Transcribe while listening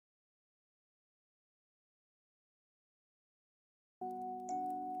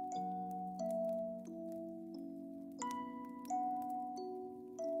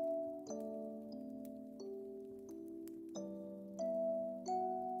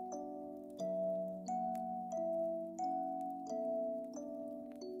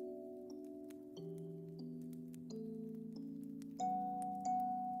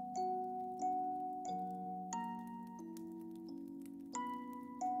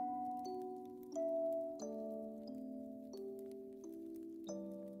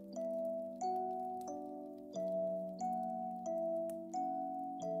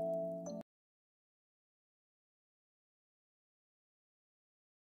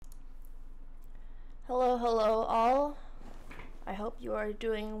Hello, hello all. I hope you are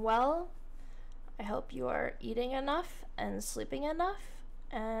doing well. I hope you are eating enough and sleeping enough.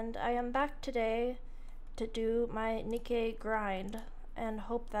 And I am back today to do my nikke grind and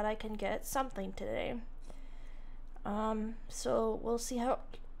hope that I can get something today. So we'll see how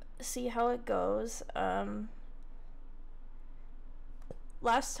it goes.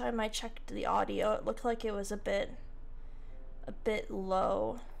 Last time I checked the audio, it looked like it was a bit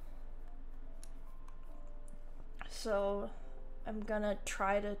low. So I'm gonna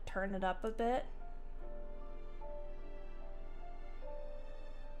try to turn it up a bit.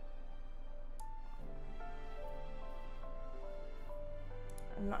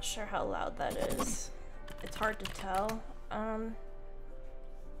 I'm not sure how loud that is. It's hard to tell. I'm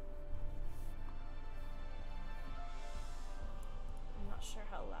not sure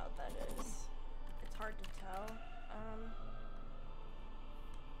how loud that is. It's hard to tell.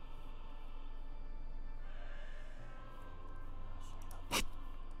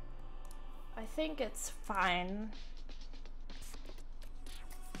 I think it's fine.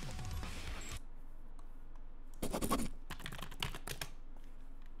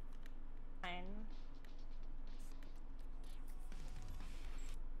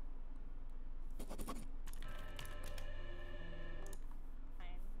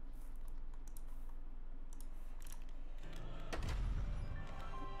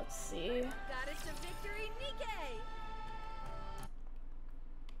 Let's see. Got it to victory, Nikke!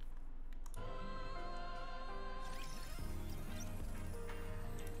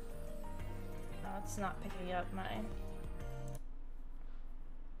 No, it's not picking up my...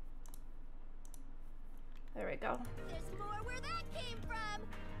 There we go. There's more where that came from!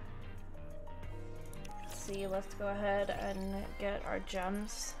 Let's see, let's go ahead and get our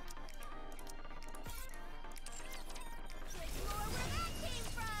gems. There's more where that came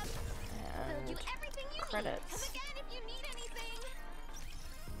from! And We'll do everything you credits. need. Come again if you need anything!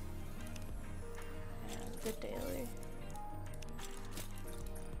 And good daily.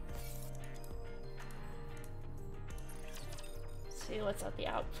 See what's at the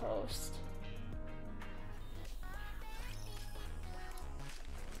outpost.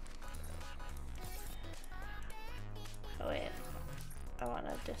 Oh wait, I want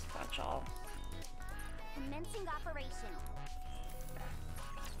to dispatch all. Commencing operation.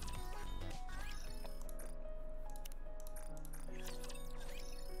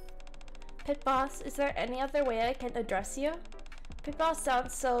 Pit Boss, is there any other way I can address you? Pit Boss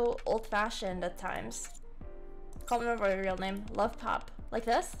sounds so old-fashioned at times. Can't remember your real name. Love Pop. Like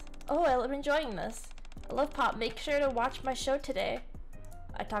this? Oh, I'm enjoying this. I love Pop. Make sure to watch my show today.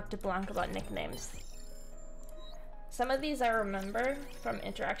 I talked to Blanc about nicknames. Some of these I remember from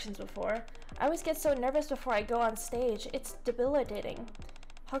interactions before. I always get so nervous before I go on stage. It's debilitating.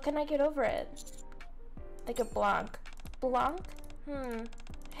 How can I get over it? Like a Blanc. Blanc?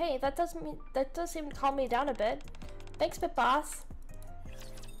 Hey, that does seem to calm me down a bit. Thanks, Pit Boss.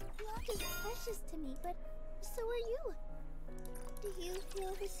 Blanc is precious to me, but so are you. Do you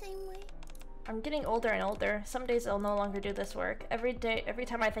feel the same way? I'm getting older and older. Some days I'll no longer do this work. Every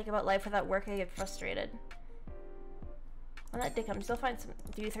time I think about life without work, I get frustrated. When that day comes, you'll find some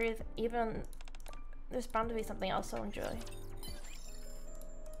V3. Even there's bound to be something else I'll enjoy.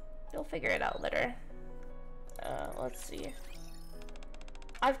 You'll figure it out later. Let's see.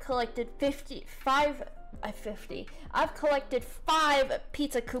 I've collected 5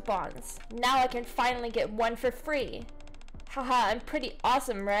 pizza coupons. Now I can finally get one for free. Haha, I'm pretty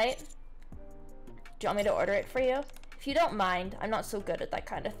awesome, right? Do you want me to order it for you? If you don't mind, I'm not so good at that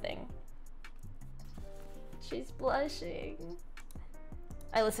kind of thing. She's blushing.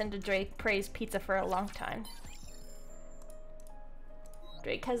 I listened to Drake praise pizza for a long time.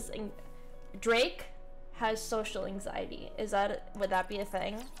 Drake has social anxiety. Would that be a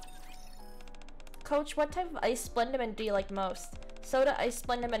thing? Coach, what type of ice Splendiman do you like most? Soda ice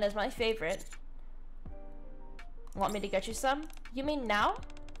Splendiman is my favorite. Want me to get you some? You mean now?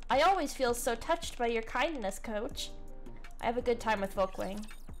 I always feel so touched by your kindness, Coach. I have a good time with Volkwing.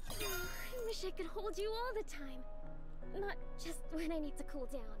 I wish I could hold you all the time. Not just when I need to cool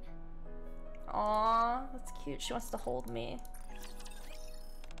down. Aww, that's cute. She wants to hold me.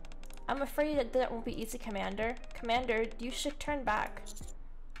 I'm afraid that won't be easy, Commander. Commander, you should turn back.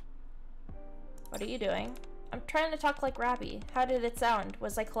 What are you doing? I'm trying to talk like Rabi. How did it sound?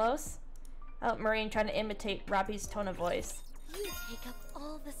 Was I close? Oh, Marine trying to imitate Rabi's tone of voice. You take up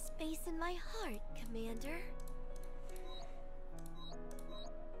all the space in my heart, Commander.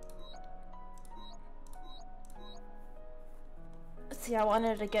 Let's see, I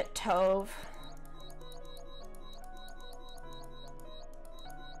wanted to get Tove.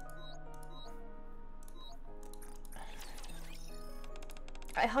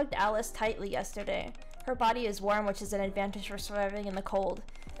 I hugged Alice tightly yesterday. Her body is warm, which is an advantage for surviving in the cold.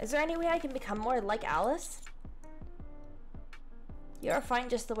 Is there any way I can become more like Alice? You are fine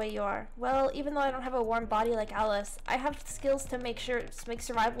just the way you are. Well, even though I don't have a warm body like Alice, I have skills to make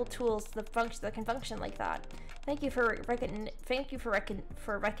survival tools that can function like that. Thank you for recognition.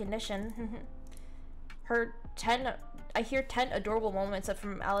 I hear 10 adorable moments of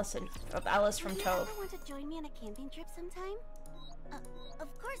Alice from Tove. Do you ever want to join me on a camping trip sometime?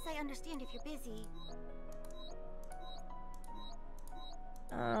 Of course, I understand if you're busy.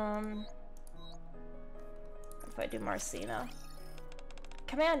 If I do Marcina.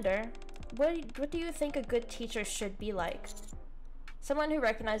 Commander, what do you think a good teacher should be like? Someone who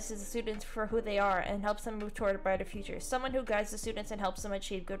recognizes the students for who they are and helps them move toward a brighter future. Someone who guides the students and helps them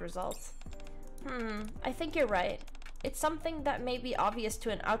achieve good results. I think you're right. It's something that may be obvious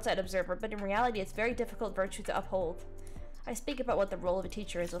to an outside observer, but in reality it's very difficult virtue to uphold. I speak about what the role of a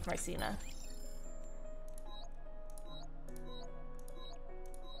teacher is with Marcina.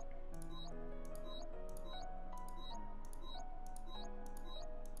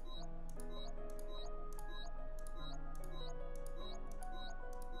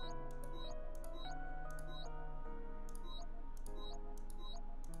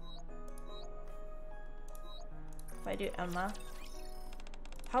 If I do Emma.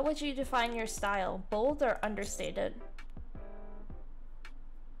 How would you define your style? Bold or understated?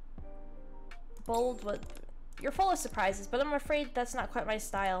 Bold would... You're full of surprises, but I'm afraid that's not quite my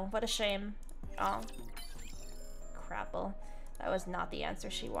style. What a shame. Oh. Crapple. That was not the answer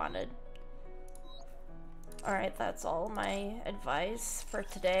she wanted. Alright, that's all my advice for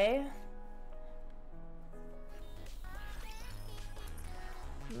today.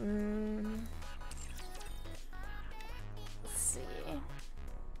 Let's see.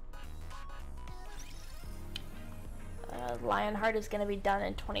 Lionheart is gonna be done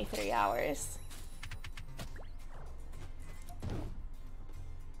in 23 hours.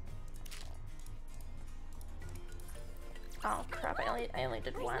 Oh crap, I only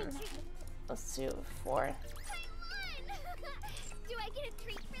did one. Let's do 4. I won! Do I get a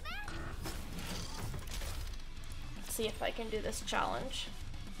treat for that? Let's see if I can do this challenge.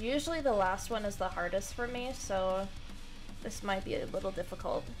 Usually the last one is the hardest for me, so this might be a little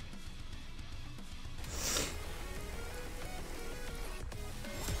difficult.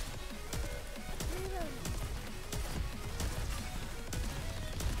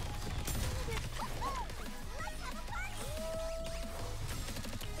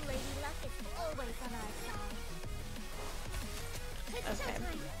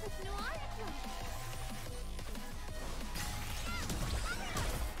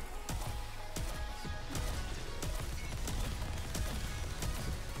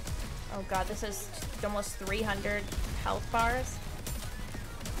 Oh god, this is almost 300 health bars.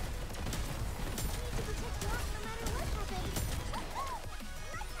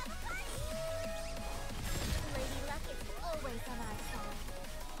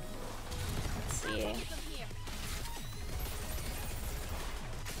 Let's see.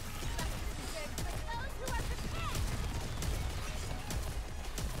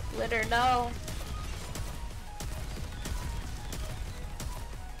 Glitter, no.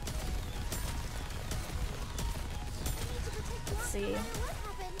 Let's see.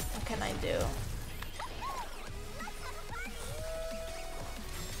 What can I do?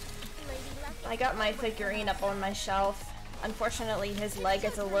 I got my figurine up on my shelf. Unfortunately, his leg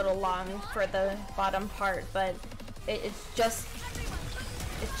is a little long for the bottom part, but it's just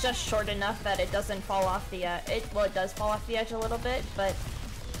short enough that it doesn't fall off the well, it does fall off the edge a little bit, but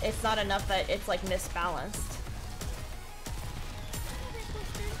it's not enough that it's like misbalanced.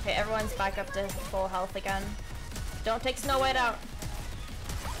 Okay, everyone's back up to full health again. Don't take Snow White out.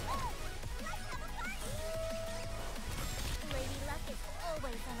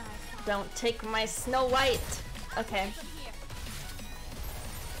 Don't take my Snow White. Okay.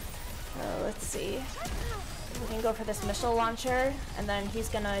 Let's see. We can go for this missile launcher, and then he's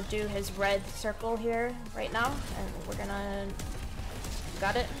gonna do his red circle here right now, and we're gonna...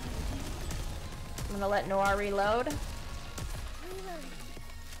 Got it. I'm gonna let Noir reload.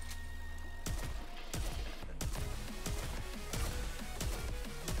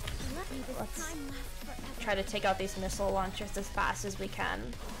 Let's try to take out these missile launchers as fast as we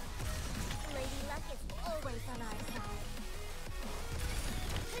can. Lady Luck is always on our side.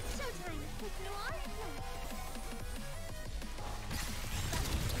 It's showtime. It's Noir.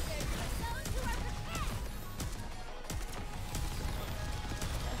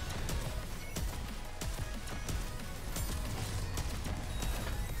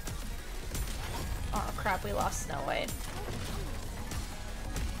 Oh crap, we lost Snow White.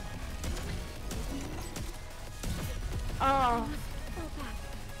 Oh.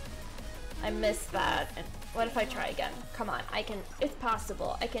 I missed that. And what if I try again? Come on, I can. It's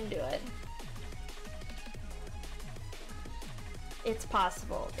possible. I can do it. It's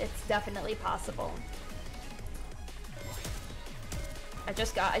possible. It's definitely possible.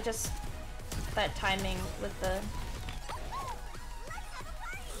 That timing with the...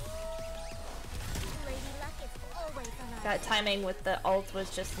 That timing with the ult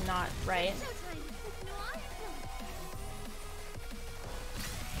was just not right.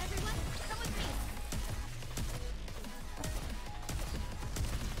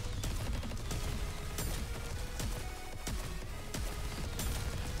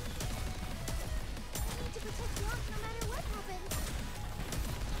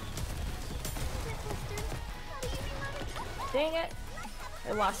 Dang it!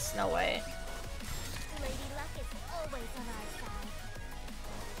 I lost Snow White. Lady Luck is always on our side.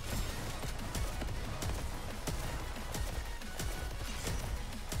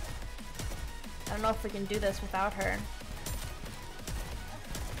 I don't know if we can do this without her.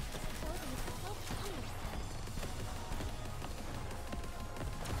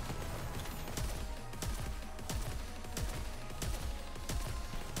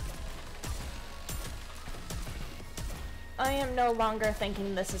 I am no longer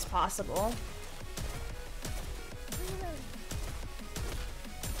thinking this is possible.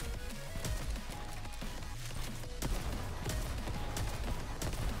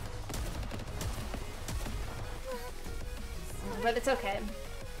 But it's okay.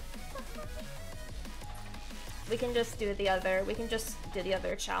 We can just do the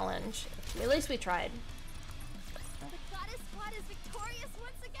other challenge. At least we tried. The goddess squad is victorious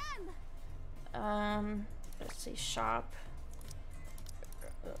once again. Let's see, shop.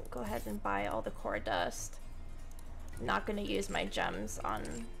 Go ahead and buy all the core dust. I'm not gonna use my gems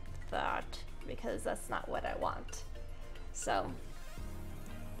on that because that's not what I want. So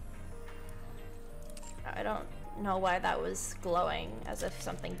I don't know why that was glowing as if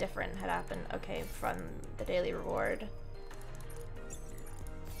something different had happened. Okay, from the daily reward.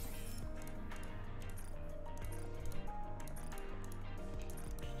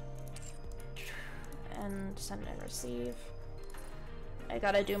 And send and receive. I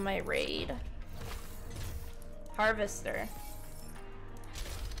gotta do my raid. Harvester.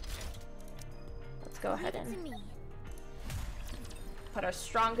 Let's go ahead and put our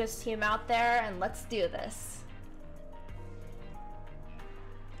strongest team out there and let's do this.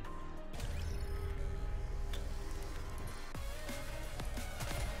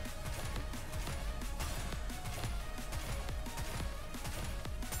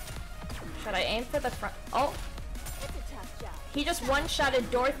 Should I aim for the front? Oh! He just one-shotted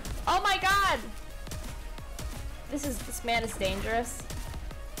Dorothy. Oh my god! This man is dangerous.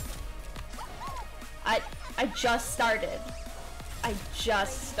 I just started. I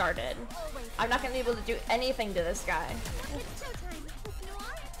just started. I'm not gonna be able to do anything to this guy.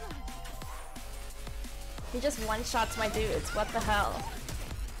 He just one-shots my dudes. What the hell?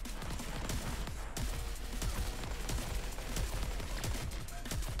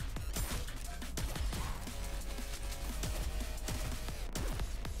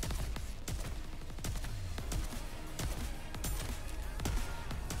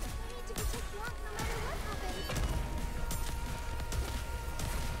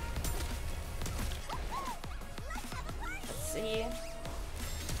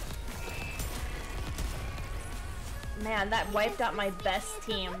 Man, that wiped out my best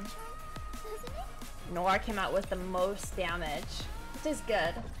team. Noir came out with the most damage, which is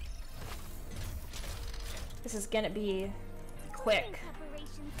good. This is gonna be quick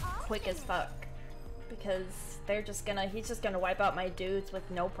as fuck, because he's just gonna wipe out my dudes with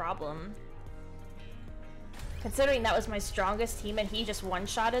no problem. Considering that was my strongest team and he just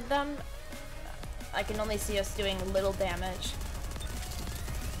one-shotted them, I can only see us doing little damage.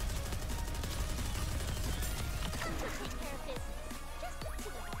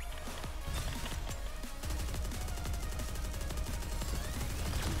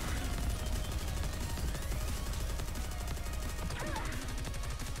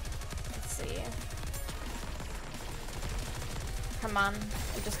 Come on,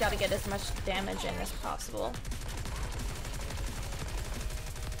 we just gotta get as much damage in as possible.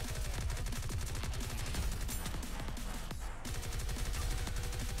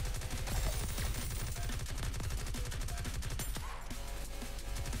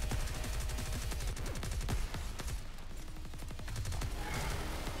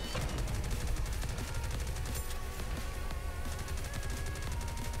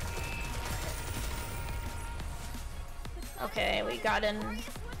 Okay, we got in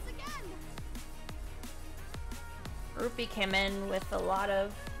Rupi came in with a lot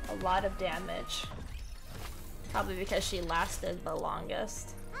of damage. Probably because she lasted the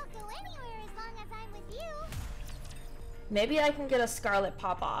longest. I'll go anywhere as long as I'm with you. Maybe I can get a Scarlet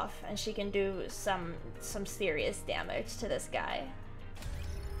pop off and she can do some serious damage to this guy.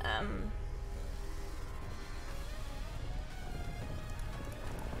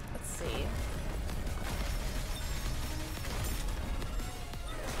 Let's see.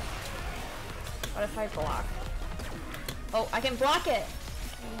 What if I block? Oh, I can block it!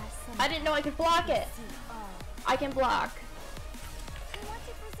 I didn't know I could block it! I can block. I want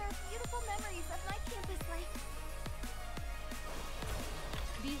to preserve beautiful memories of my campus life.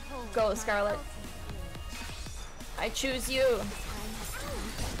 Behold, Go, Scarlet. I choose you.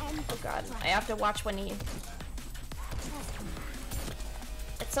 Oh god, I have to watch when he...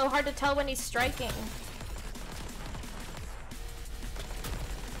 It's so hard to tell when he's striking.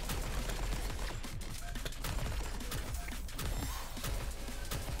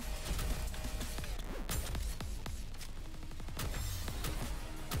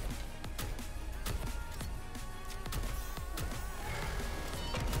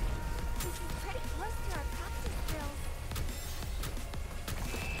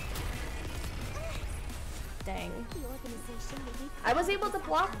 I was able to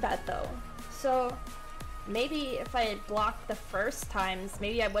block that though, so maybe if I had blocked the first times,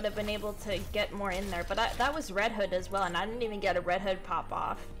 maybe I would have been able to get more in there, but that was Red Hood as well, and I didn't even get a Red Hood pop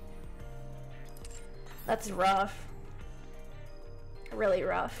off. That's rough. Really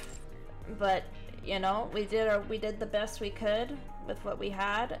rough. But, you know, we did the best we could with what we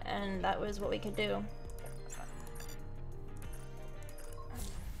had, and that was what we could do.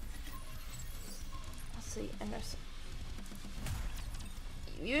 Let's see, and there's...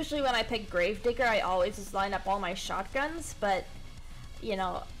 Usually when I pick Gravedigger, I always just line up all my shotguns, but, you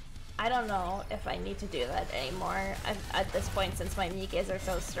know, I don't know if I need to do that anymore at this point since my nikkes are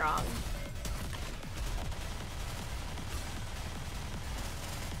so strong.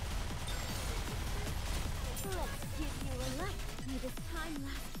 Let's give you a life. May this time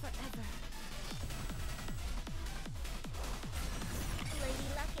last forever. Lady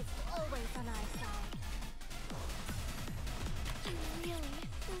Luck is always on our side.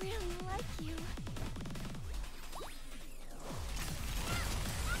 I really like you.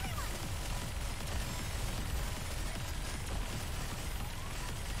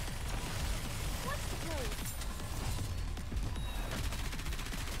 What's the place?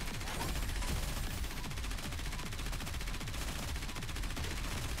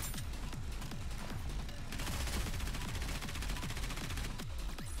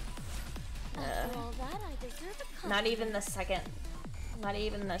 After all that, I deserve a Not even the second. Not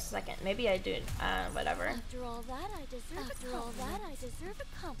even the second. Maybe I do. Whatever. After all that, I deserve a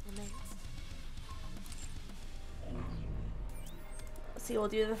compliment. Let's see, we'll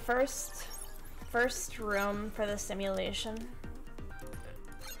do the first room for the simulation.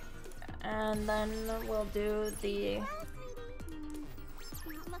 And then we'll do the Not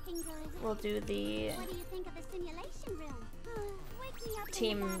looking good. we'll do the What do you think of the simulation room? Wake me up when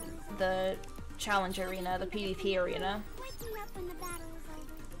team the battle is over. the challenge arena, the PvP arena. Wake me up when the battle is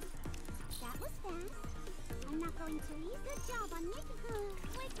over. That was fast. I'm not going to leave. Good job on making.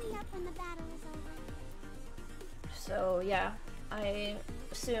 Wake me up when the battle is over. So yeah, I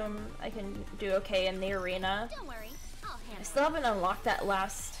assume I can do okay in the arena. Don't worry, I'll I handle still haven't unlocked that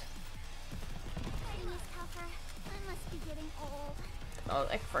last. Fighting is tougher. I must be getting old. Oh,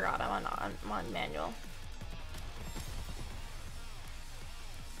 I forgot. I'm on manual.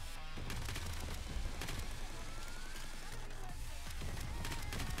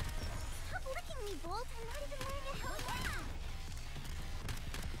 Stop licking me, Bolt. I'm not even wearing a helmet.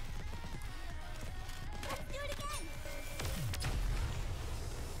 Let's do it again.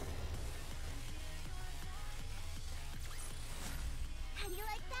 How do you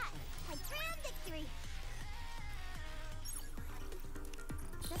like that? A grand victory.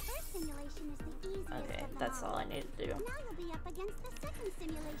 The first simulation is the easiest Okay, of them that's all I need to do. Now you'll be up against the second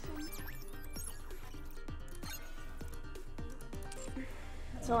simulation.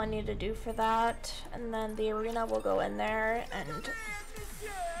 That's all I need to do for that, and then the arena will go in there and.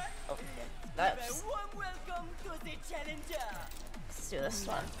 Oh, that's. Welcome to the challenger. Let's do this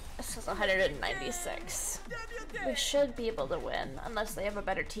one. This is 196. We should be able to win, unless they have a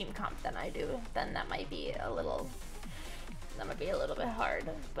better team comp than I do. Then that might be a little. That might be a little bit hard,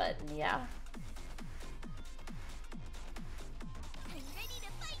 but yeah. I'm ready to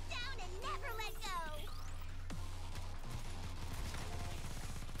fight down and never let go.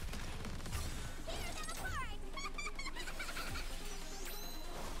 Tear them apart.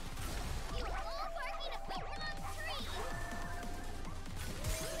 You were all working to pick the wrong tree.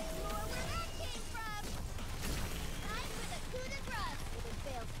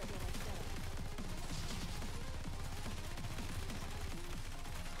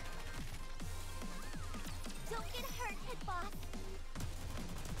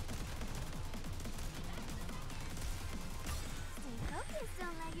 Please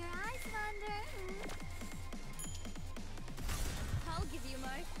don't let your eyes wander. I'll give you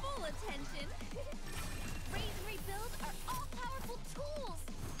my full attention. Raise and rebuild are all powerful tools.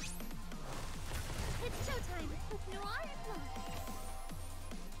 It's showtime with Noir and Blood.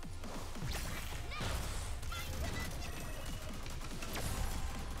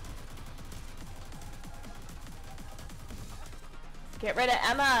 Get rid of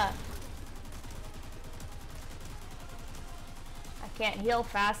Emma. I can't heal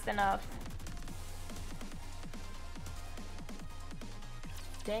fast enough.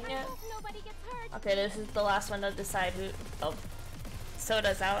 Dang I it. hope nobody gets hurt. Okay, this is the last one to decide who. Oh,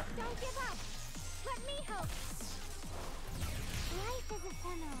 Soda's out. Don't give up. Let me help. Life is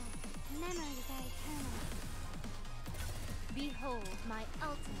ephemeral. Memories are eternal. Behold my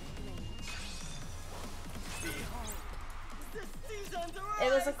ultimate blade. Behold, the season's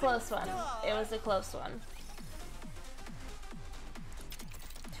It was a rising close one. star. It was a close one.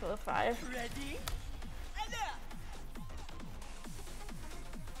 205. Ready? And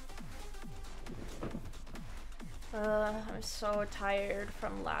up! I'm so tired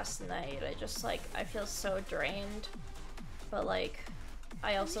from last night. I feel so drained. But like,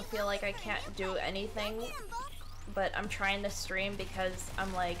 I also feel like I can't do anything. But I'm trying to stream because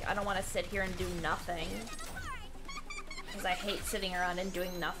I'm like, I don't want to sit here and do nothing. Because I hate sitting around and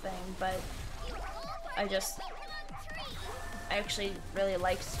doing nothing, but I actually really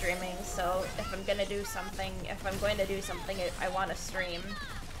like streaming, so if I'm going to do something, I want to stream.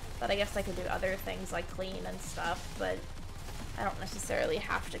 But I guess I could do other things like clean and stuff, but I don't necessarily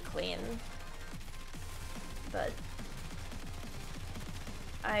have to clean. But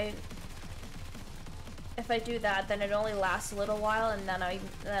if I do that, then it only lasts a little while, and then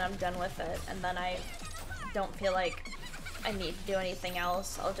I'm done with it, and then I don't feel like I need to do anything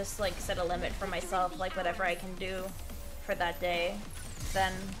else. I'll just like set a limit for myself, like whatever I can do for that day,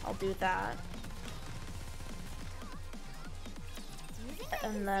 then I'll do that.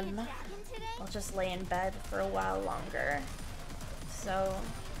 And then I'll just lay in bed for a while longer. So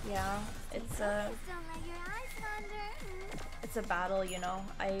yeah, it's a battle, you know.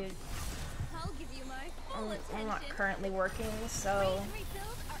 I'll give you my full attention. I'm not currently working, so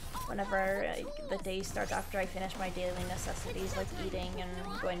whenever the day starts after I finish my daily necessities like eating and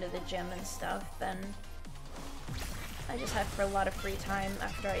going to the gym and stuff, then I just have a lot of free time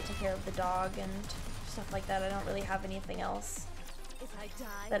after I take care of the dog and stuff like that. I don't really have anything else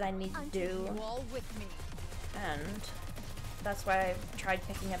that I need to do, and that's why I tried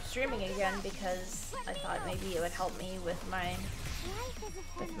picking up streaming again, because I thought maybe it would help me with my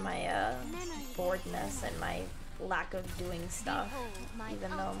boredness and my lack of doing stuff,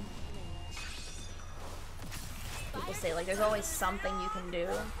 even though people say like there's always something you can do,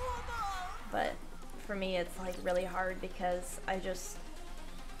 but for me it's like really hard because I just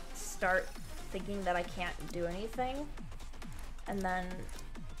start thinking that I can't do anything, and then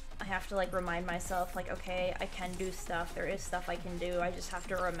I have to like remind myself like, okay, I can do stuff, there is stuff I can do, I just have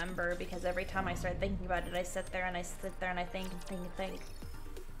to remember, because every time I start thinking about it, I sit there and I think and think.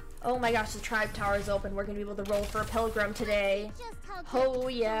 Oh my gosh, the tribe tower is open. We're gonna be able to roll for a pilgrim today. Oh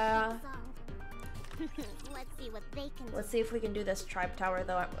yeah. Let's see what they can do. Let's see if we can do this tribe tower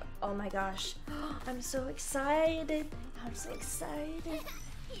though. Oh my gosh. I'm so excited. I'm so excited.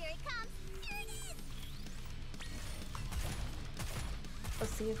 Here it comes. Here it is.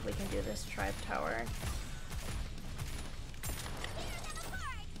 Let's see if we can do this tribe tower.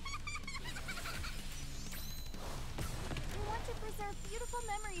 I want to preserve beautiful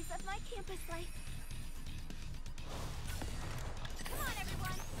memories of my campus life. Come on,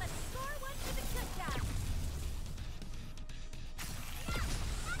 everyone. Let's score one for the good guys.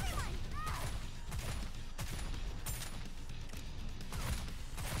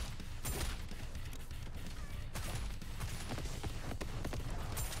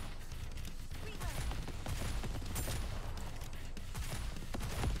 Everyone.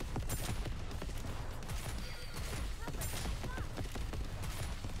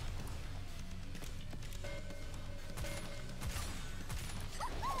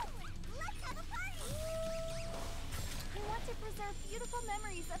 Let's have a party. I want to preserve beautiful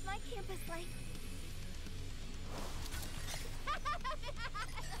memories of my campus life.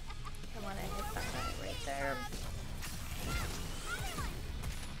 Come on, I hit that guy right there. Everyone.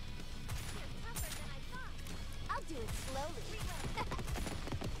 You're tougher than I thought. I'll do it slowly.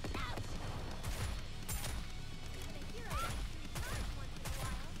 Ouch. Even a hero has to recharge once in a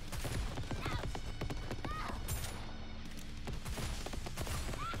while. Ouch.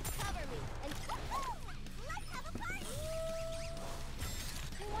 Cover me and Let's have a party.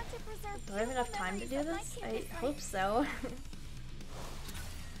 I want to preserve Do I have enough time to do beautiful this? memories I of my hope campus so.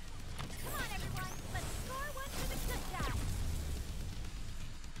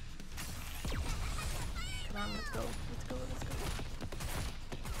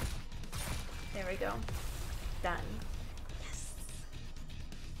 go. Done. Yes.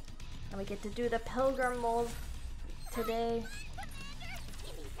 And we get to do the pilgrim mold today.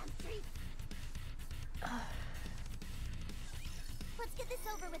 Give me some treats. Let's get this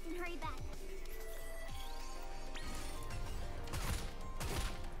over with and hurry back.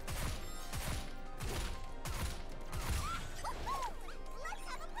 Let's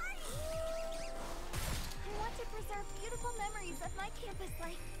have a party! I want to preserve beautiful memories of my campus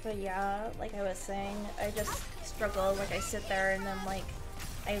life. But yeah, like I was saying, I just struggle. Like I sit there and then like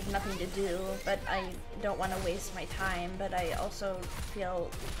I have nothing to do, but I don't want to waste my time. But I also feel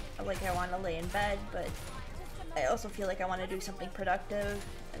like I want to lay in bed, but I also feel like I want to do something productive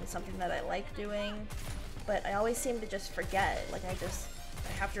and something that I like doing. But I always seem to just forget. Like I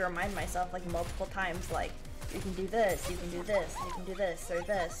have to remind myself like multiple times, like you can do this, you can do this, you can do this, or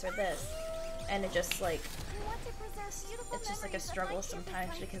this, or this. And it just like, it's just like a struggle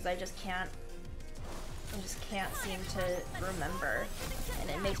sometimes because I just can't seem to remember, and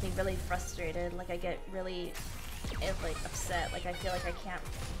it makes me really frustrated. Like I get really like upset. Like I feel like I can't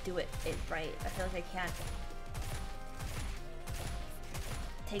do it right. I feel like I can't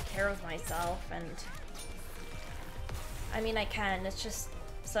take care of myself, and I mean I can. It's just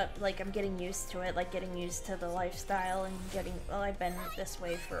so like I'm getting used to it, like getting used to the lifestyle and getting. Well, I've been this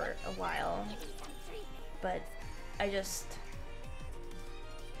way for a while, but I just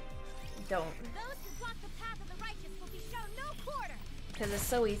don't. Those who block the path of the righteous will be shown no quarter. Because it's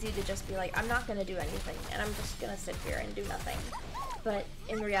so easy to just be like, I'm not gonna do anything, and I'm just gonna sit here and do nothing. But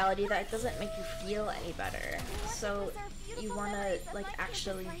in reality, that doesn't make you feel any better. So you wanna like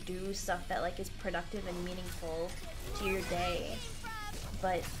actually do stuff that like is productive and meaningful to your day.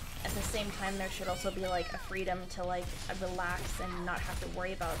 But at the same time, there should also be like a freedom to like relax and not have to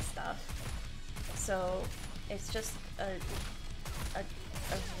worry about stuff. So it's just a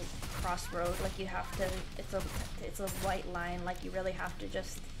crossroad. Like you have to, it's a white line. Like you really have to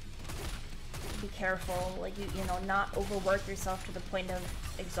just be careful. Like you know, not overwork yourself to the point of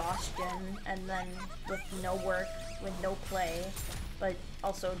exhaustion, and then with no work, with no play, but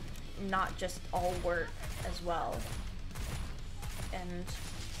also not just all work as well. And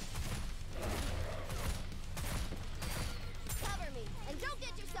Cover me and don't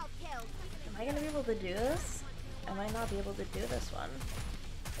get yourself killed. am I gonna be able to do this? I might not be able to do this one.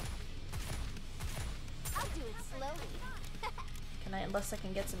 I'll do it slowly. Can I, unless I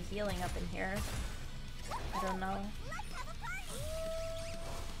can get some healing up in here. I don't know.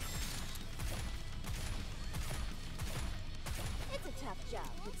 It's a tough job,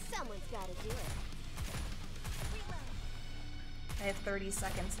 but someone's got to do it. I have 30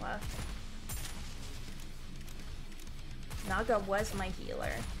 seconds left. Naga was my healer.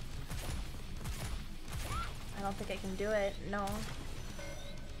 I don't think I can do it, no.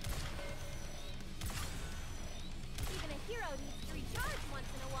 Even a hero needs to recharge once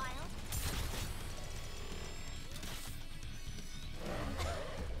in a while.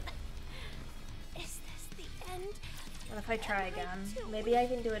 Is this the end? What if I try again? Maybe I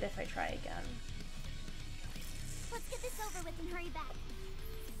can do it if I try again. Let's get this over with and hurry back.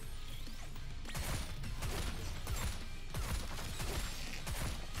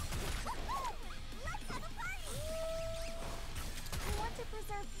 I want to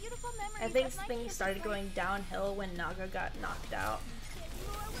preserve beautiful memories. I think of my things campus started life. going downhill when Naga got knocked out.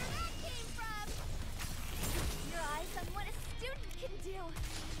 More where that came from. Keep your eyes on what a student can do.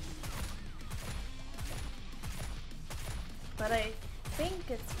 But I think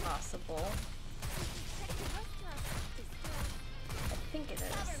it's possible. I think it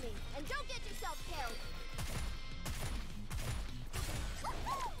Cover is. me and don't get yourself killed.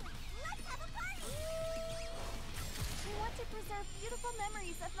 Let's have a party! I want to preserve beautiful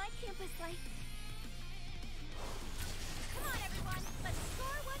memories of my campus life. Come on, everyone. Let's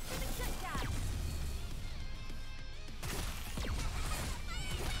score one for the good guys.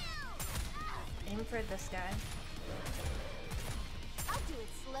 Aim for this guy. I'll do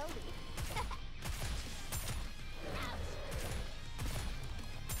it slowly.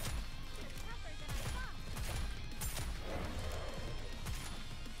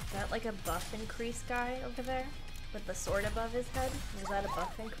 Is that like a buff increase guy over there? With the sword above his head? Was that a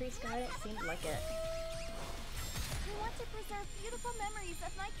buff increase guy? It seemed like it. I want to preserve beautiful memories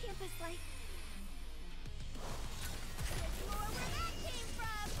of my campus life. There's more where that came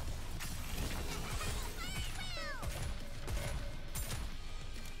from.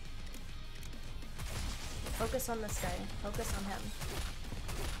 Focus on this guy. Focus on him.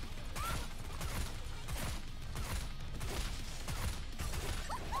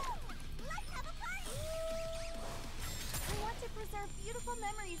 I want to preserve beautiful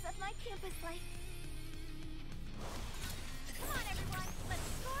memories of my campus life. Come on, everyone. Let's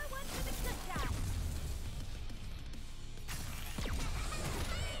score one for the good guys.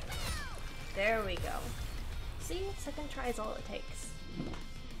 There we go. See? Second try is all it takes.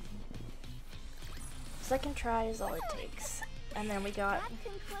 Second try is all it takes. And then we got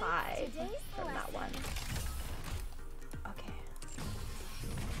 5 from that one. Okay.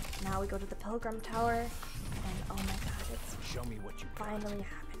 Now we go to the Pilgrim Tower. And oh my god, it's Show me what you got. finally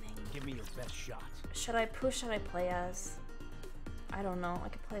happening. Give me your best shot. Who should I play as? I don't know. I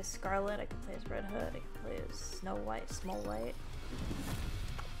could play as Scarlet, I could play as Red Hood, I could play as Snow White, Small White.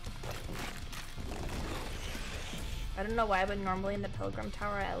 I don't know why, but normally in the Pilgrim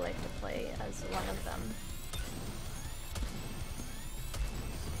Tower I like to play as one of them.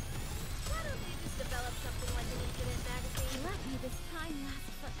 Why don't we just develop something like an infinite magazine? Let me this time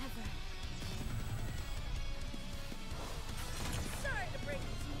last forever. Sorry to break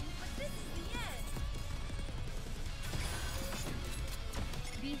it to you, but this is the end.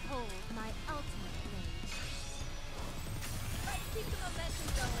 Behold my ultimate rage. Let's keep the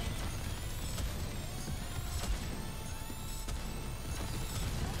momentum going.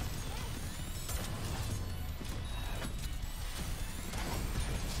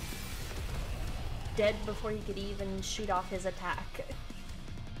 Dead before he could even shoot off his attack.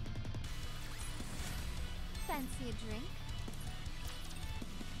 Fancy a drink?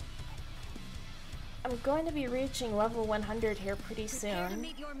 I'm going to be reaching level 100 here pretty Prepare to soon.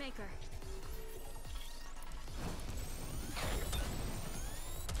 meet your maker.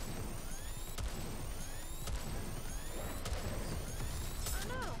 Oh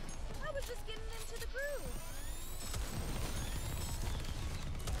no! I was just getting into the groove.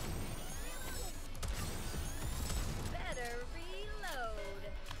 Better reload.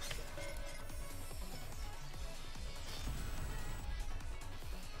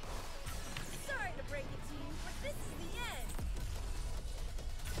 Sorry to break it to you, but this is the end.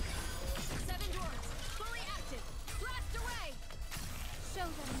 7 dwarves, fully active. Blast away. Show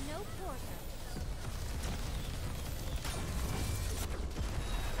them no quarter.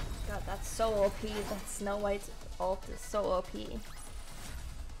 God, that's so OP. That Snow White's ult is so OP. The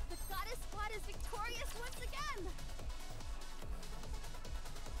goddess squad is victorious once again.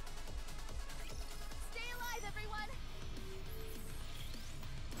 Stay alive, everyone.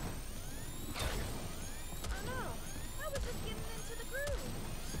 Oh no, I was just getting into the groove.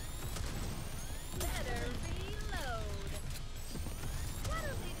 Better reload. Why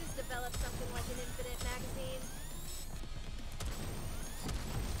don't we just develop something like an infinite magazine?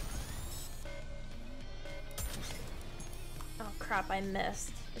 Oh crap, I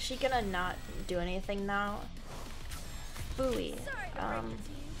missed. Is she gonna not do anything now? Booey. Sorry to break it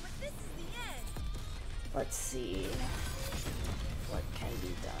to you, but this is the end. Let's see what can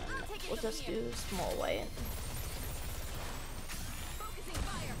be done. We'll just do Small White. Focusing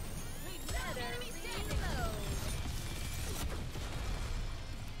fire. Better reload.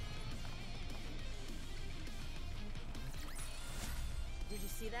 Did you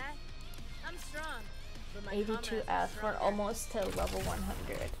see that? I'm strong. But my comrades are 82F. We're stronger. almost to level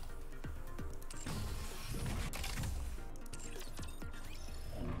 100.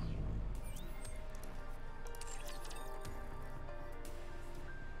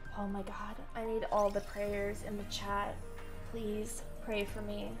 Oh my god, I need all the prayers in the chat. Please pray for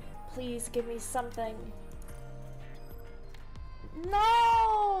me. Please give me something.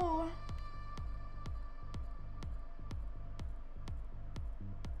 No!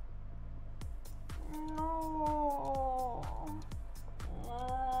 No.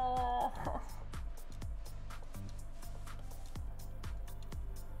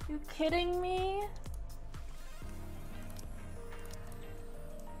 You kidding me?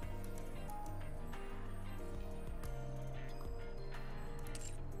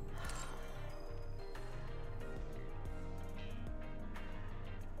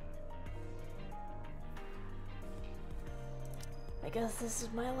 I guess this is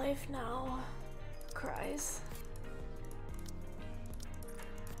my life now. Cries.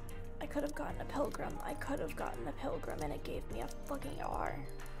 I could have gotten a pilgrim. I could have gotten a pilgrim and it gave me a fucking R.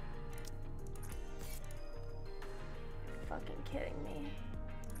 Fucking kidding me.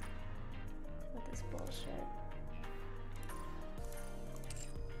 With this bullshit.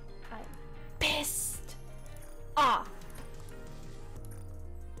 I'm pissed off.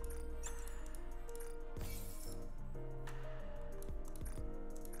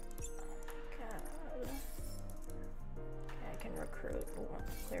 God. Okay, I can recruit one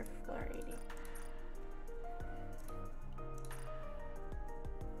clear floor 80.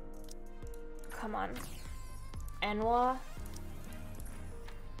 Come on. Enwa.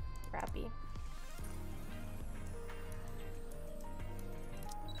 Rappy.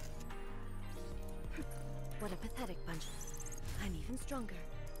 I'm even stronger.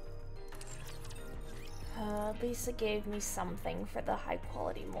 At least it gave me something for the high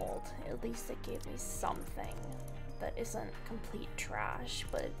quality mold. At least it gave me something that isn't complete trash,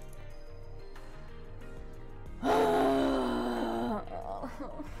 but...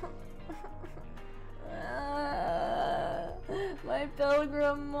 My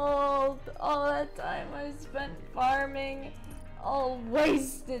pilgrim mold, all that time I spent farming, all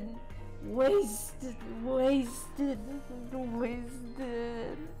wasted, wasted, wasted,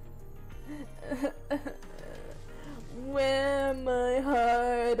 wasted. Where my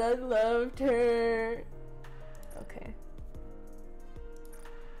heart, I loved her. Okay.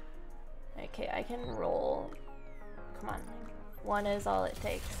 Okay, I can roll. Come on. One is all it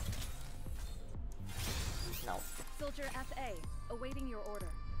takes. No. Soldier FA, awaiting your order.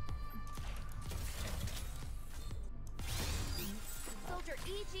 Soldier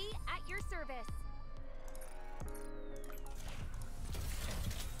EG at your service.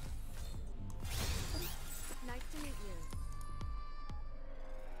 Nice to meet you.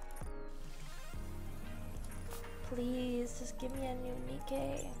 Please, just give me a new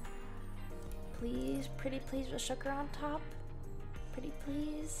nikke. Please, pretty please with sugar on top. Pretty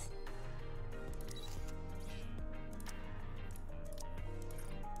please.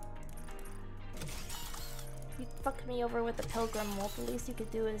 You fucked me over with the pilgrim mold. The least you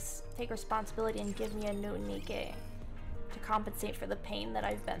could do is take responsibility and give me a new nikke to compensate for the pain that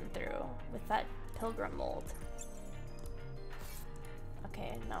I've been through with that pilgrim mold.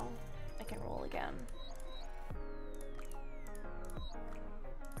 Okay, no. I can roll again.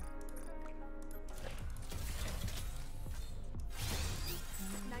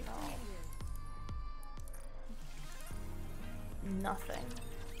 Nice to meet you. Nothing.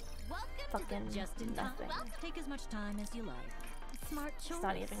 Welcome Fucking just in nothing. time. Take as much time as you like. Smart choice. It's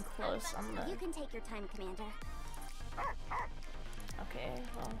not even close on the... You can take your time, Commander. Okay,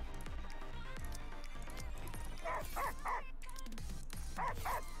 well...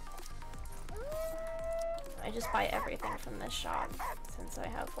 I just buy everything from this shop, since I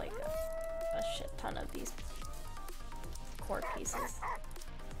have like a shit ton of these core pieces.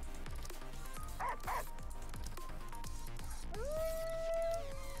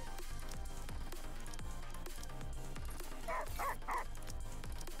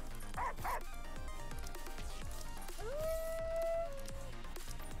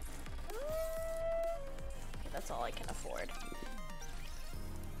 Okay, that's all I can afford.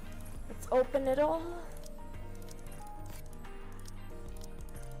 Let's open it all.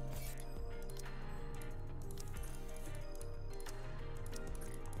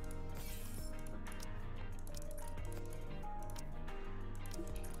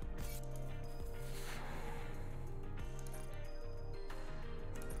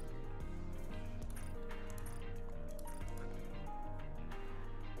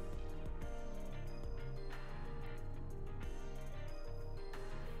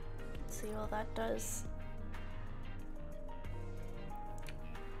 See what that does.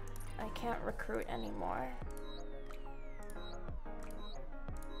 I can't recruit anymore.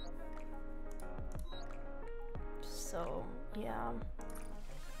 So, yeah.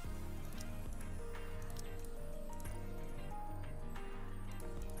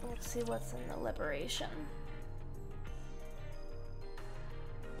 Let's see what's in the liberation.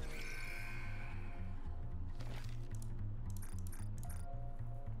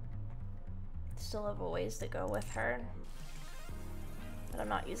 Still have a ways to go with her, but I'm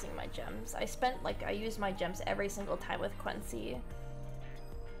not using my gems. I use my gems every single time with Quincy,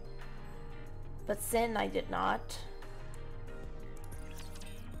 but Sin I did not.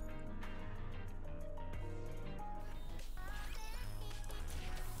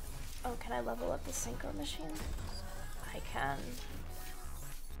 Oh, can I level up the synchro machine? I can.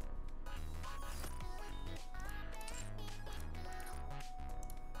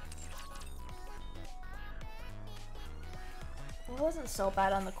 It wasn't so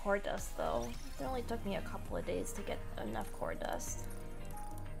bad on the core dust though. It only took me a couple of days to get enough core dust.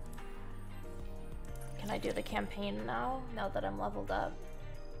 Can I do the campaign now that I'm leveled up?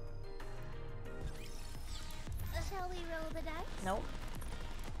 Shall we roll the dice? Nope.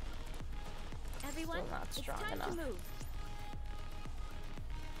 Everyone, Still not strong it's time enough. to move.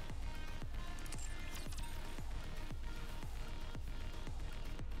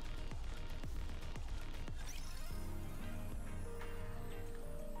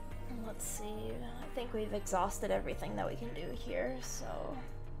 Let's see. I think we've exhausted everything that we can do here, so...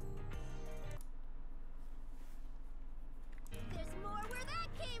 There's more where that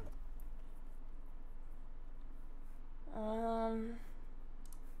came.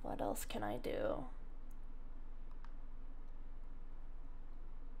 What else can I do?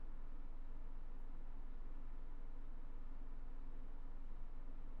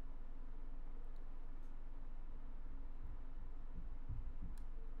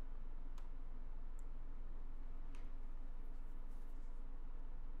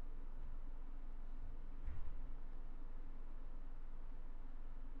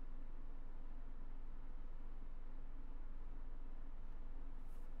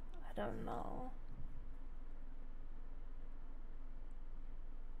 don't know.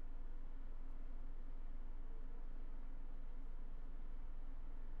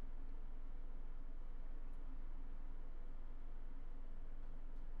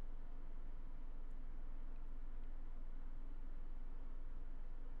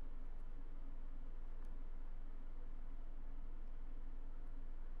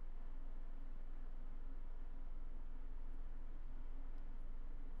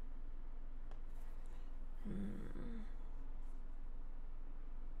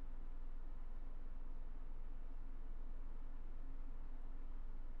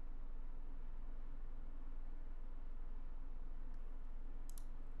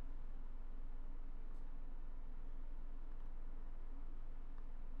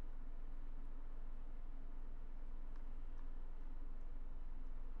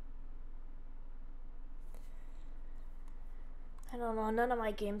 I don't know, none of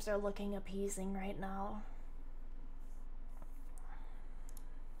my games are looking appeasing right now.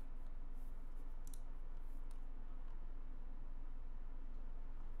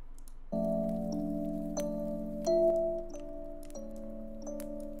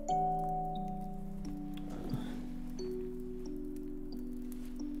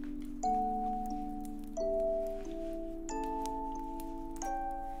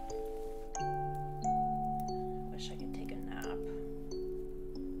 Wish I could take a nap.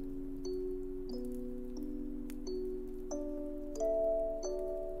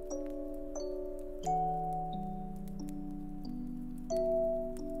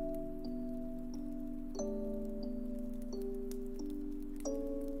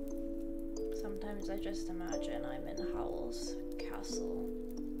 Sometimes I just imagine I'm in Howl's castle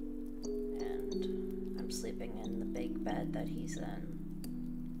and I'm sleeping in the big bed that he's in,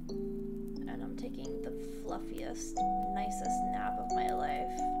 and I'm taking the fluffiest, nicest nap of my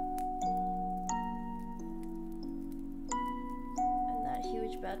life. And that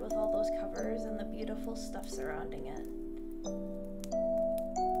huge bed with all those covers and the beautiful stuff surrounding it.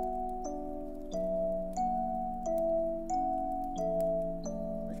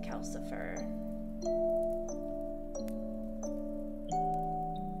 With Calcifer.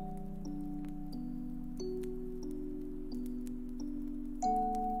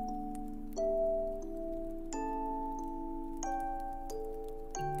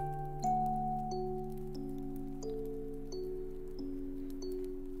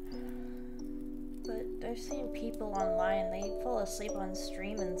 I've seen people online, they fall asleep on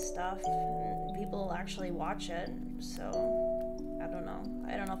stream and stuff, and people actually watch it, so I don't know.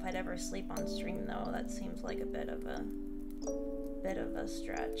 I don't know if I'd ever sleep on stream though. That seems like a bit of a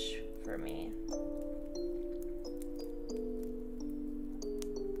stretch for me.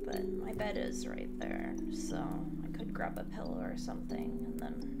 But my bed is right there, so I could grab a pillow or something and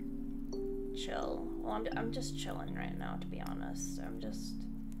then chill. Well, I'm just chilling right now, to be honest. I'm just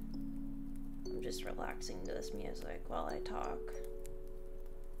relaxing to this music while I talk.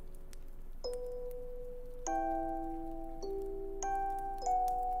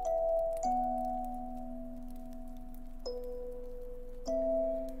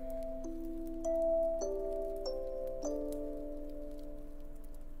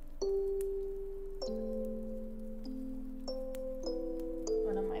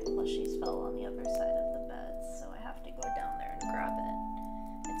 One of my plushies fell on the other side of the bed, so I have to go down there and grab it.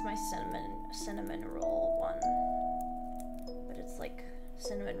 It's my cinnamon roll one, but it's like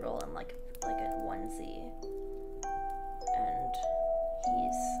cinnamon roll in like a onesie, and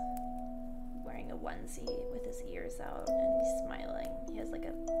he's wearing a onesie with his ears out and he's smiling. He has like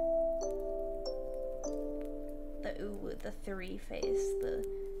the three face, the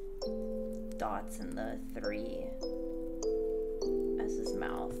dots and the three as his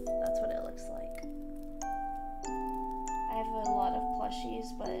mouth. That's what it looks like. I have a lot of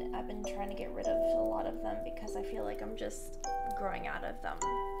plushies, but I've been trying to get rid of a lot of them because I feel like I'm just growing out of them.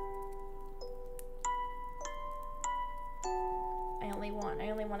 I only want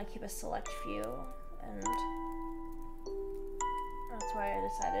to keep a select few, and that's why I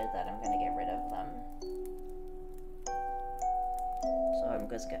decided that I'm gonna get rid of them. So I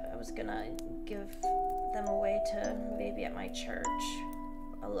was gonna give them away to maybe at my church,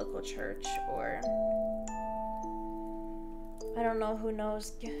 a local church, or I don't know, who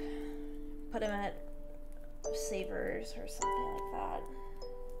knows, put them at Savers or something like that.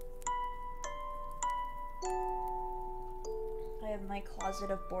 I have my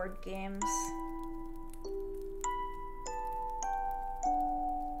closet of board games.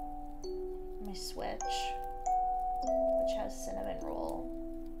 My Switch, which has cinnamon roll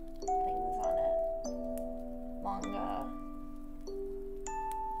things on it. Manga.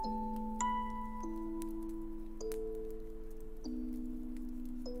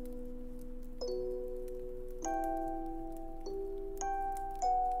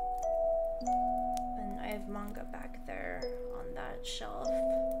 bookshelf.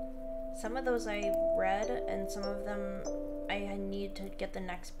 Some of those I read, and some of them I need to get the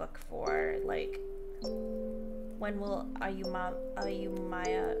next book for. Like, when will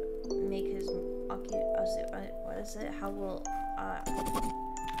Ayumaya make his what is it? How will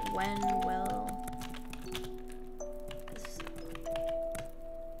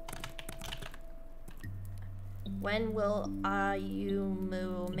when will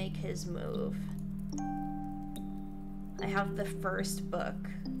Ayumu make his move? I have the first book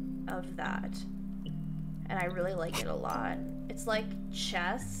of that, and I really like it a lot. It's like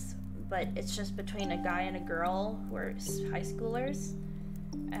chess, but it's just between a guy and a girl who are high schoolers,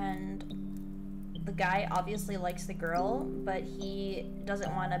 and the guy obviously likes the girl, but he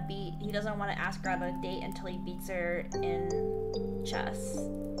doesn't want to ask her out on a date until he beats her in chess.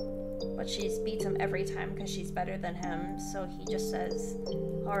 But she beats him every time because she's better than him, so he just says,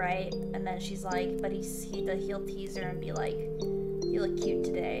 alright, and then she's like, but he'll tease her and be like, you look cute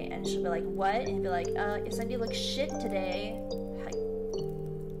today, and she'll be like, what? And he'll be like, I said you look shit today.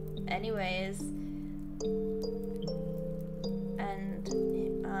 Anyways, and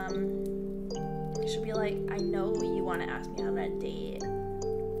she'll be like, I know you want to ask me out on a date,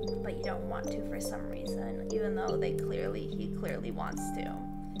 but you don't want to for some reason, even though he clearly wants to.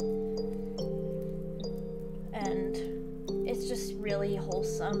 And it's just really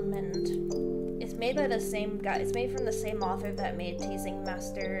wholesome, and it's made by the same guy. It's made from the same author that made Teasing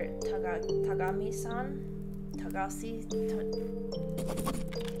Master Tagami-san.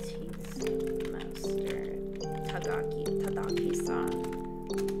 Teasing Master Tadaki-san.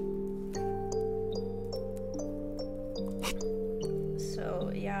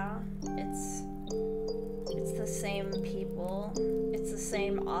 So yeah, it's the same people. It's the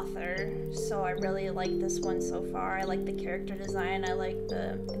same author, so I really like this one so far. I like the character design. I like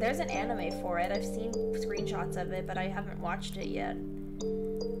there's an anime for it. I've seen screenshots of it, but I haven't watched it yet.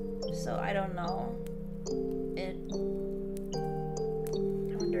 So I don't know.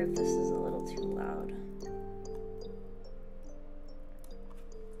 I wonder if this is a little too loud.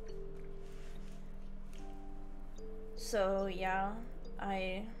 So yeah,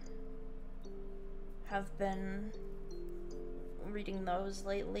 I have been reading those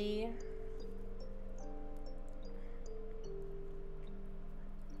lately.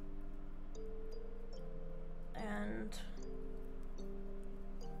 And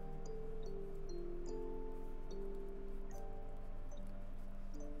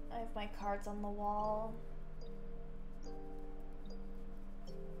I have my cards on the wall.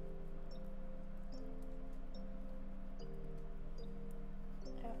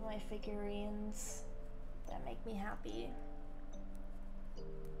 I have my figurines that make me happy.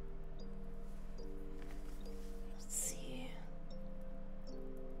 Let's see.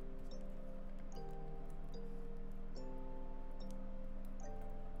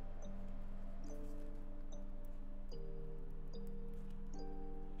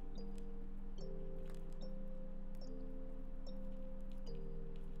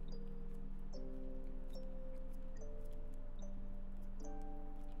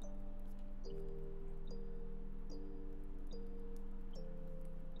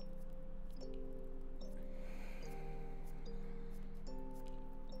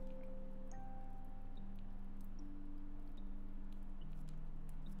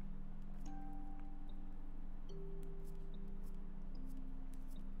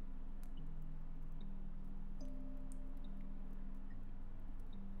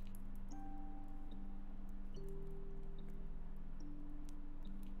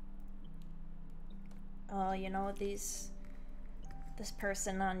 Oh, you know, this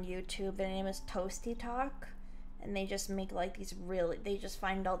person on YouTube, their name is Toasty Talk, and they just make like they just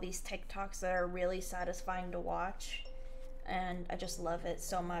find all these TikToks that are really satisfying to watch, and I just love it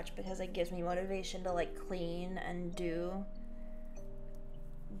so much because it gives me motivation to like clean and do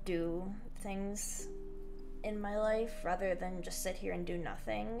things in my life rather than just sit here and do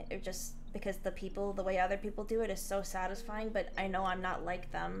nothing. It just, because the way other people do it is so satisfying, but I know I'm not like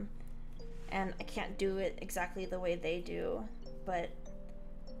them. And I can't do it exactly the way they do, but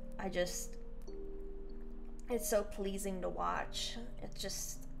it's so pleasing to watch. It's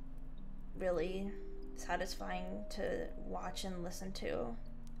just really satisfying to watch and listen to.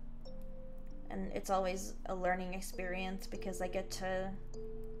 And it's always a learning experience because I get to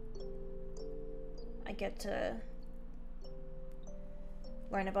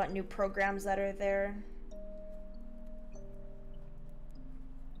learn about new programs that are there.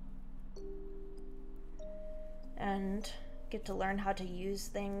 And get to learn how to use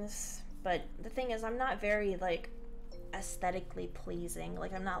things. But the thing is, I'm not very like aesthetically pleasing.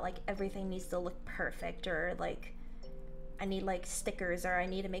 Like, I'm not like everything needs to look perfect, or like need like stickers, or I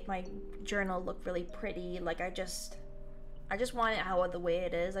need to make my journal look really pretty. Like I just want it how the way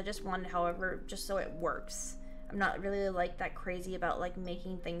it is. I just want it however, just so it works. I'm not really like that crazy about like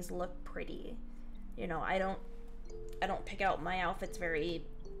making things look pretty. You know, I don't pick out my outfits very,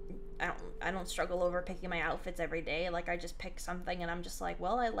 I don't struggle over picking my outfits every day. Like I just pick something and I'm just like,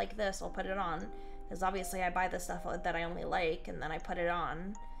 well, I like this, I'll put it on. Because obviously I buy the stuff that I only like and then I put it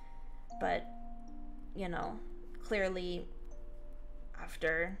on. But, you know, clearly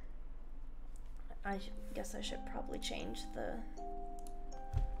after, I guess I should probably change the...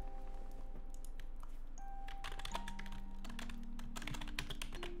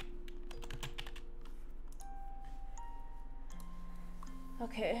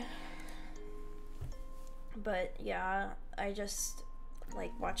 Okay. But yeah, I just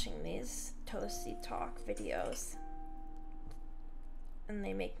like watching these Toasty Talk videos. And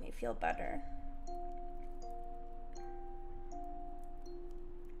they make me feel better.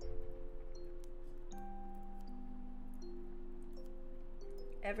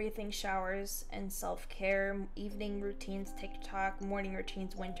 Everything showers and self-care, evening routines TikTok, morning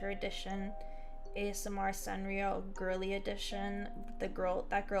routines winter edition, ASMR Sanrio girly edition, that girl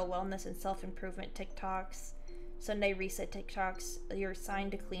wellness and self-improvement TikToks, Sunday reset TikToks, your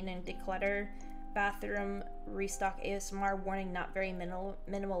sign to clean and declutter, bathroom restock ASMR warning not very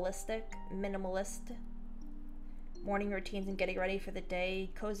minimalist, morning routines and getting ready for the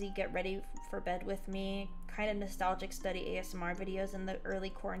day, cozy get ready for bed with me, kind of nostalgic study ASMR videos in the early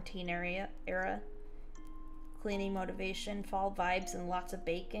quarantine era, cleaning motivation, fall vibes, and lots of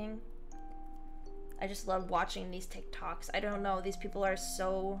baking. I just love watching these TikToks. I don't know, these people are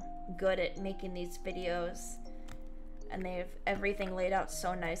so good at making these videos and they have everything laid out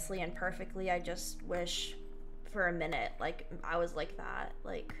so nicely and perfectly. I just wish for a minute like I was like that.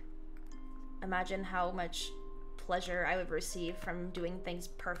 Like, imagine how much pleasure I would receive from doing things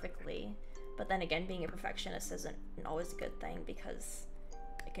perfectly. But then again, being a perfectionist isn't always a good thing because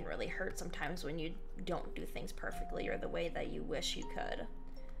it can really hurt sometimes when you don't do things perfectly or the way that you wish you could.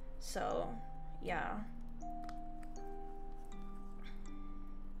 So yeah.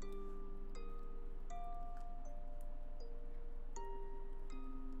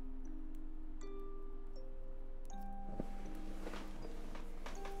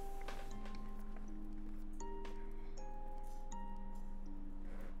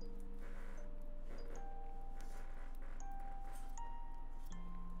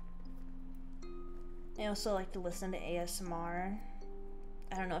 I also like to listen to ASMR.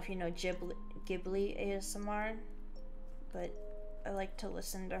 I don't know if you know Ghibli ASMR, but I like to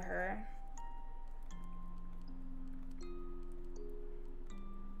listen to her.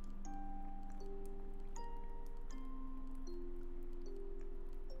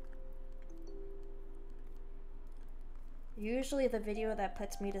 Usually the video that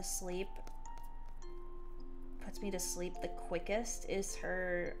puts me to sleep the quickest is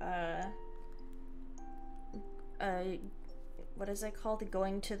her what is it called?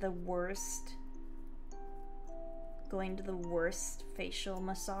 Going to the worst facial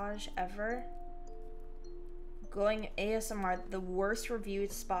massage ever. Going ASMR, the worst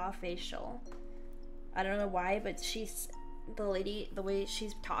reviewed spa facial. I don't know why, but she's the lady, the way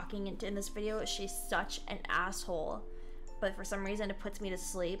she's talking in this video, she's such an asshole. But for some reason it puts me to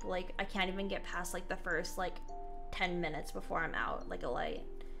sleep. Like I can't even get past like the first like 10 minutes before I'm out like a light.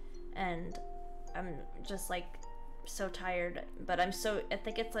 And I'm just like so tired, but I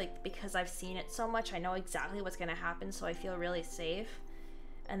think it's like because I've seen it so much, I know exactly what's gonna happen, so I feel really safe.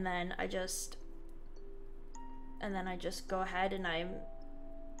 And then I just go ahead and I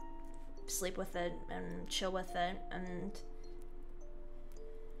sleep with it and chill with it, and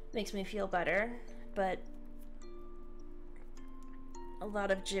makes me feel better. But a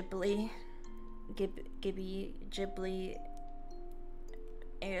lot of Ghibli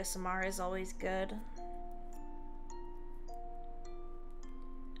ASMR is always good.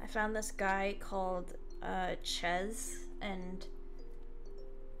 I found this guy called Ches, and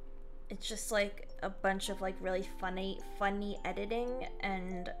it's just like a bunch of like really funny editing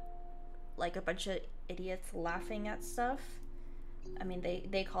and like a bunch of idiots laughing at stuff. I mean,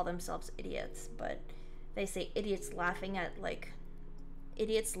 they call themselves idiots, but they say idiots laughing at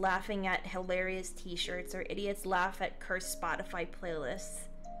hilarious t-shirts, or idiots laugh at cursed Spotify playlists.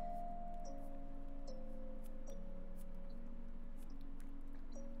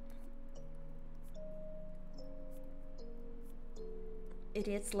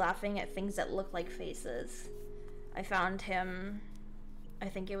 Idiots laughing at things that look like faces. I found him, I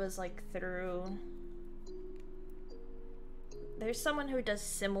think it was like through... There's someone who does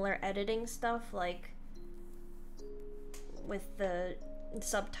similar editing stuff, like with the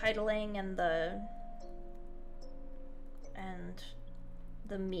subtitling and the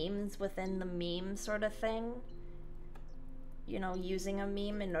memes within the meme sort of thing. You know, using a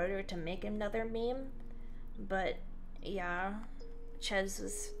meme in order to make another meme. But yeah, Ches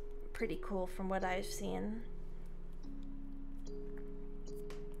was pretty cool from what I've seen.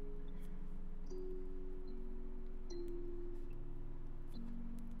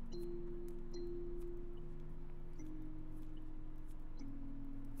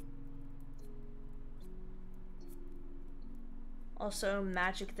 Also,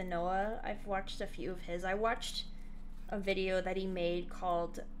 Magic the Noah, I've watched a few of his. I watched a video that he made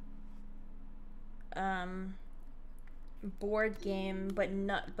called board game,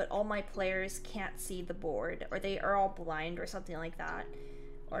 but all my players can't see the board, or they are all blind, or something like that.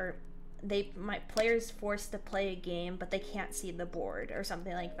 Or my players forced to play a game, but they can't see the board, or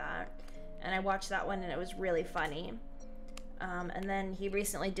something like that. And I watched that one and it was really funny. And then he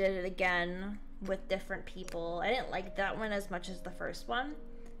recently did it again with different people. I didn't like that one as much as the first one,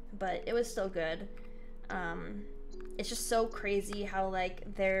 but it was still good. It's just so crazy how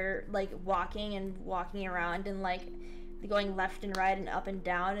like they're like walking around and like going left and right and up and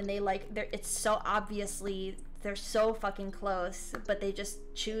down, and it's so obviously they're so fucking close, but they just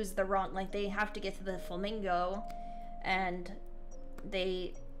choose the wrong, like they have to get to the flamingo and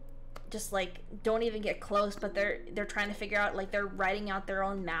they just like don't even get close, but they're trying to figure out, like they're writing out their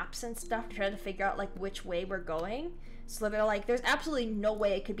own maps and stuff to try to figure out like which way we're going. So they're like, there's absolutely no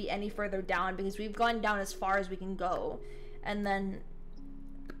way it could be any further down because we've gone down as far as we can go. And then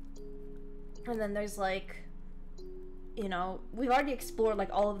there's like, you know, we've already explored like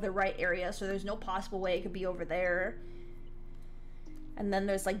all of the right areas, so there's no possible way it could be over there. And then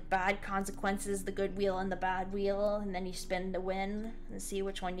there's like bad consequences, the good wheel and the bad wheel, and then you spin to win and see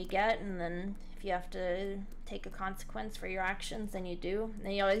which one you get, and then if you have to take a consequence for your actions, then you do. And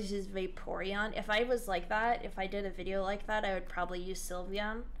then you always use Vaporeon. If I was like that, if I did a video like that, I would probably use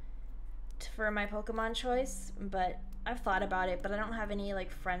Sylveon for my Pokemon choice, but I've thought about it, but I don't have any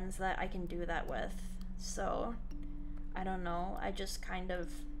like friends that I can do that with, so I don't know. I just kind of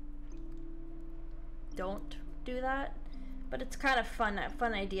don't do that. But it's kind of fun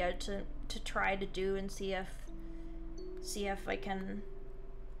idea to try to do and see if I can,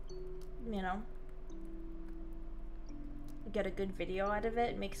 you know, get a good video out of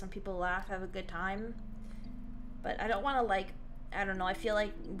it, make some people laugh, have a good time. But I don't want to, like, I don't know, I feel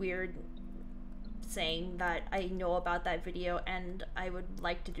like weird saying that I know about that video and I would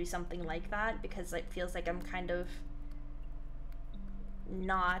like to do something like that, because it feels like I'm kind of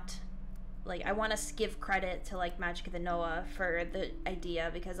not, like, I want to give credit to like Magic the Noah for the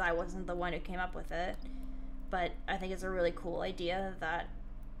idea because I wasn't the one who came up with it, but I think it's a really cool idea that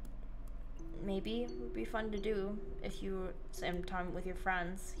maybe would be fun to do if you spend time with your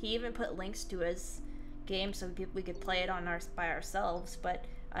friends. He even put links to his game so we could play it by ourselves, but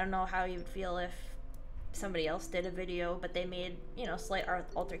I don't know how you would feel if somebody else did a video but they made, you know, slight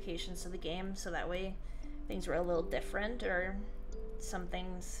altercations to the game so that way things were a little different or some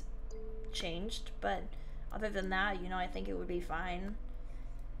things changed. But other than that, you know, I think it would be fine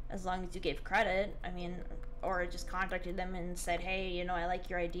as long as you gave credit. I mean, or just contacted them and said, hey, you know, I like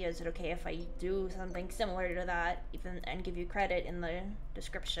your idea, is it okay if I do something similar to that, even, and give you credit in the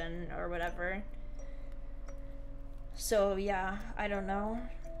description or whatever. So yeah, I don't know,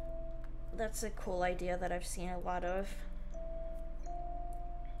 that's a cool idea that I've seen a lot of.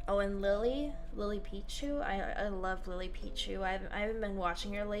 Oh, and Lily Pichu, I love Lily Pichu. I haven't been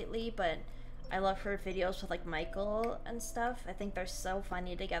watching her lately, but I love her videos with like Michael and stuff. I think they're so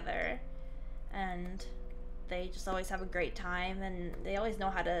funny together, and they just always have a great time, and they always know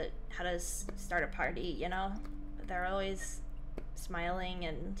how to start a party, you know? They're always smiling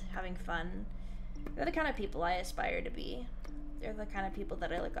and having fun. They're the kind of people I aspire to be. They're the kind of people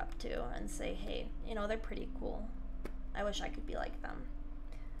that I look up to and say, hey, you know, they're pretty cool. I wish I could be like them.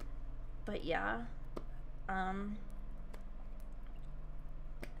 But yeah,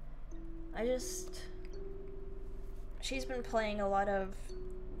 she's been playing a lot of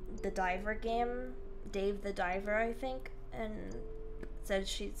the Diver game, Dave the Diver, I think, and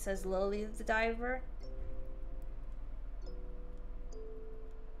she says Lily the Diver.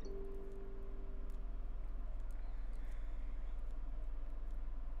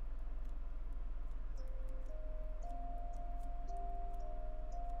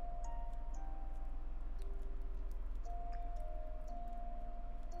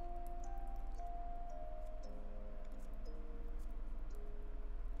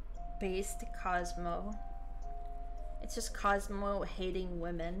 Based Cosmo. It's just Cosmo hating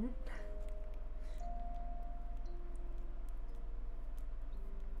women.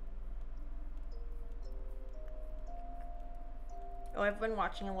 Oh, I've been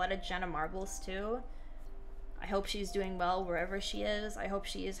watching a lot of Jenna Marbles too. I hope she's doing well wherever she is. I hope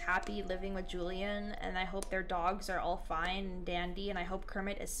she is happy living with Julian, and I hope their dogs are all fine and dandy, and I hope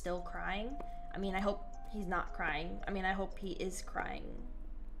Kermit is still crying. I mean, I hope he's not crying. I mean, I hope he is crying.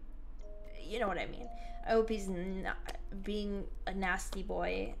 You know what I mean. I hope he's not being a nasty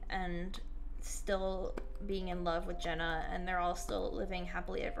boy and still being in love with Jenna, and they're all still living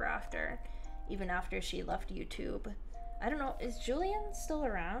happily ever after, even after she left YouTube. I don't know, is Julian still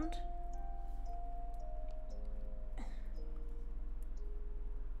around?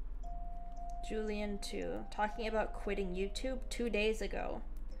 Julian 2, talking about quitting YouTube 2 days ago.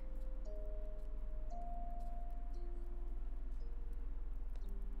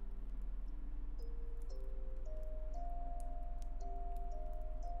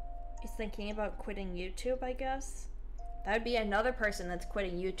 He's thinking about quitting YouTube, I guess. That would be another person that's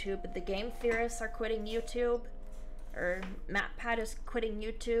quitting YouTube. But the game theorists are quitting YouTube. Or MatPat is quitting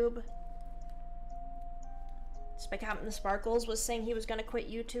YouTube. Captain Sparkles was saying he was gonna quit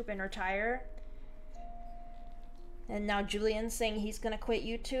YouTube and retire. And now Julian's saying he's gonna quit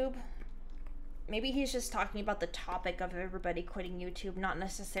YouTube. Maybe he's just talking about the topic of everybody quitting YouTube, not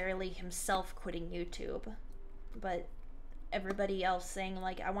necessarily himself quitting YouTube. But everybody else saying,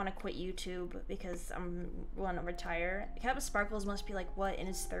 like, I want to quit YouTube because I want to retire. Captain Sparkles must be, like, what, in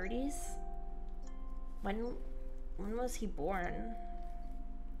his 30s? When was he born?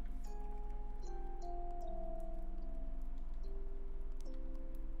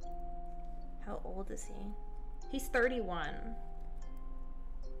 How old is he? He's 31.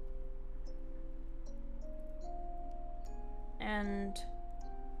 And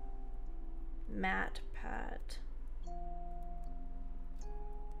MatPat.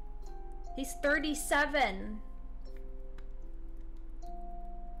 He's 37.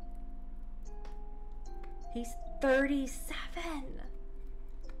 He's 37.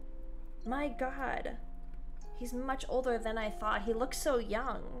 My God. He's much older than I thought. He looks so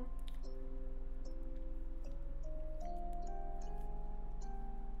young.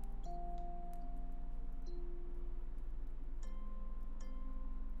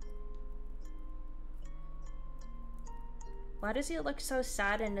 Why does he look so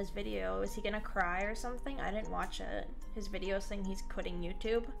sad in his video? Is he gonna cry or something? I didn't watch it. His video saying he's quitting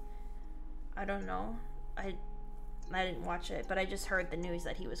YouTube. I don't know. I didn't watch it, but I just heard the news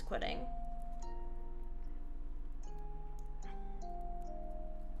that he was quitting.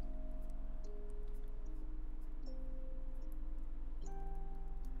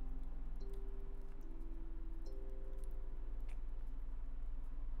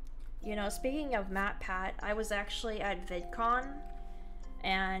 You know, speaking of MatPat, I was actually at VidCon,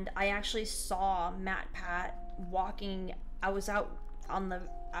 and I actually saw MatPat walking. I was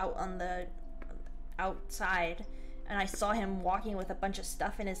outside, and I saw him walking with a bunch of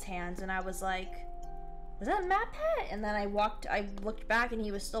stuff in his hands, and I was like, was that MatPat? And then I looked back, and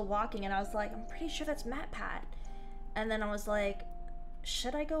he was still walking, and I was like, I'm pretty sure that's MatPat. And then I was like,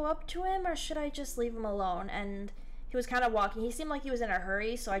 should I go up to him, or should I just leave him alone? And he was kind of walking. He seemed like he was in a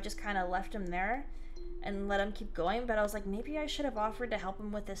hurry, so I just kind of left him there and let him keep going. But I was like, maybe I should have offered to help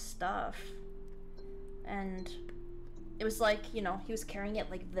him with his stuff. And it was like, you know, he was carrying it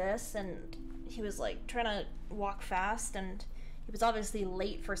like this, and he was like trying to walk fast, and he was obviously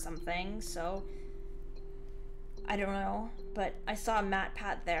late for something, so I don't know. But I saw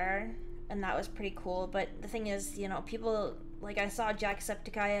MatPat there, and that was pretty cool. But the thing is, you know, people, like, I saw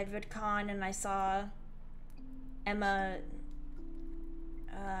Jacksepticeye at VidCon, and I saw Emma,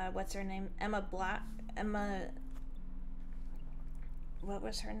 what's her name? What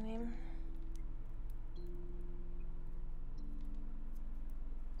was her name?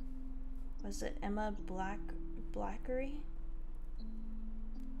 Was it Emma Blackery?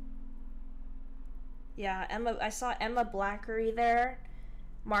 Yeah, I saw Emma Blackery there,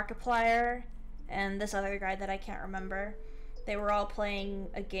 Markiplier, and this other guy that I can't remember. They were all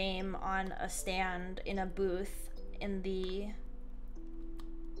playing a game on a stand in a booth in the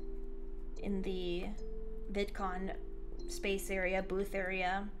VidCon space area, booth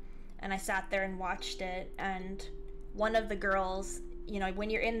area, and I sat there and watched it. And one of the girls, you know,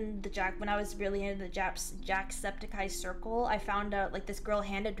 when you're in the when I was really into the Jacksepticeye circle, I found out, like, this girl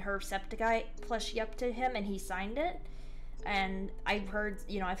handed her Septiceye plushie up to him, and he signed it. And I heard,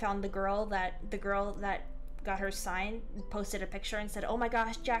 you know, I found the girl that got her signed, posted a picture and said, "Oh my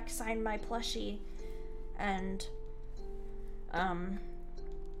gosh, Jack signed my plushie." And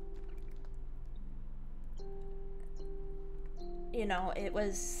you know, it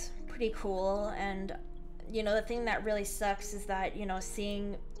was pretty cool. And you know, the thing that really sucks is that, you know,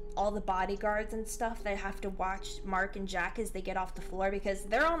 seeing all the bodyguards and stuff that have to watch Mark and Jack as they get off the floor, because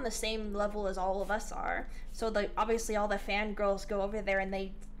they're on the same level as all of us are. So obviously all the fangirls go over there and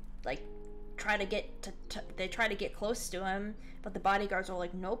they like try to get close to him, but the bodyguards are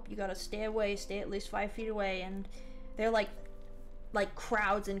like, nope, you gotta stay away, stay at least 5 feet away. And they're like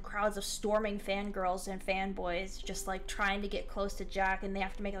crowds and crowds of storming fangirls and fanboys just like trying to get close to Jack, and they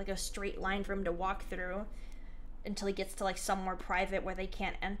have to make like a straight line for him to walk through until he gets to like somewhere private where they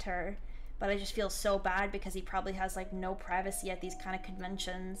can't enter. But I just feel so bad because he probably has like no privacy at these kind of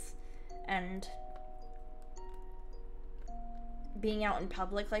conventions, and being out in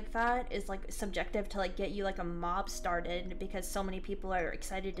public like that is like subjective to like get you like a mob started, because so many people are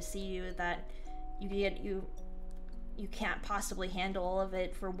excited to see you that you can't possibly handle all of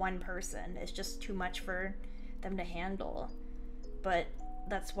it for one person. It's just too much for them to handle. But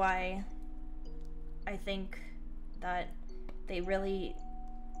that's why I think that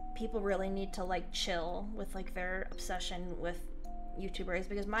people really need to like chill with like their obsession with YouTubers,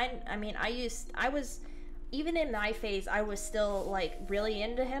 because I was even in my phase, I was still like really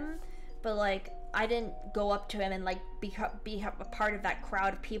into him, but like I didn't go up to him and like be a part of that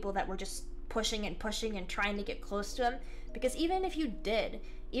crowd of people that were just pushing and trying to get close to him. Because even if you did,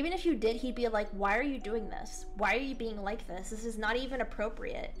 he'd be like, why are you doing this? Why are you being like this? This is not even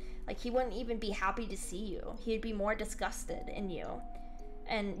appropriate. Like, he wouldn't even be happy to see you. He'd be more disgusted in you.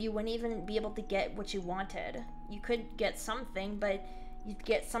 And you wouldn't even be able to get what you wanted. You could get something, but you'd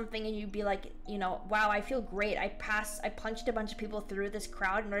get something and you'd be like, you know, wow, I feel great. I punched a bunch of people through this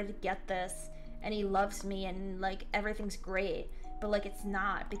crowd in order to get this, and he loves me, and like everything's great. But like, it's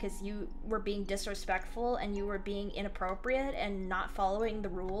not, because you were being disrespectful and you were being inappropriate and not following the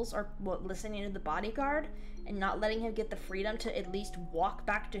rules, or listening to the bodyguard and not letting him get the freedom to at least walk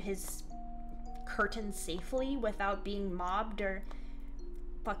back to his curtain safely without being mobbed or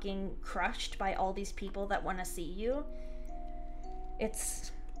fucking crushed by all these people that want to see you.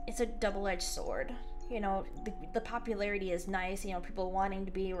 It's a double-edged sword. You know, the popularity is nice, you know, people wanting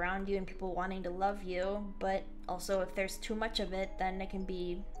to be around you and people wanting to love you, but also if there's too much of it, then it can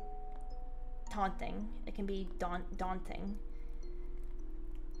be taunting. It can be daunting.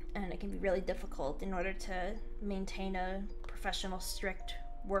 And it can be really difficult in order to maintain a professional, strict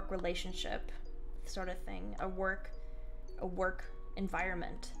work relationship sort of thing, a work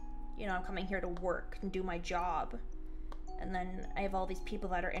environment. You know, I'm coming here to work and do my job, and then I have all these people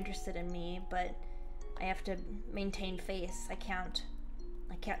that are interested in me, but I have to maintain face. I can't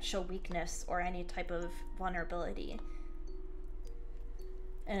show weakness or any type of vulnerability.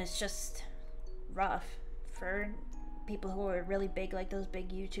 And it's just rough for people who are really big, like those big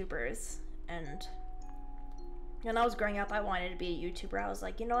YouTubers. And when I was growing up, I wanted to be a YouTuber. I was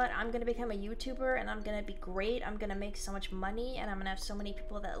like, you know what, I'm gonna become a YouTuber and I'm gonna be great. I'm gonna make so much money and I'm gonna have so many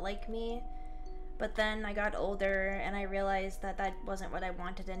people that like me. But then I got older and I realized that that wasn't what I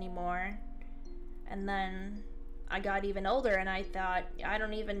wanted anymore. And then I got even older and I thought, I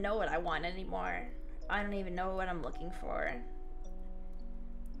don't even know what I want anymore. I don't even know what I'm looking for.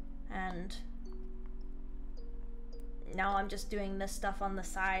 And now I'm just doing this stuff on the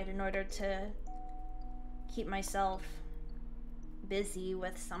side in order to keep myself busy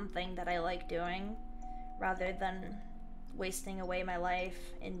with something that I like doing, rather than wasting away my life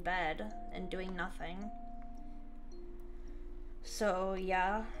in bed and doing nothing. So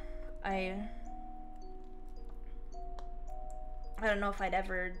yeah, I don't know if I'd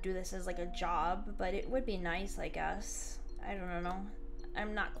ever do this as like a job, but it would be nice, I guess. I don't know.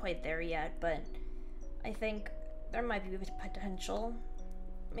 I'm not quite there yet, but I think there might be potential.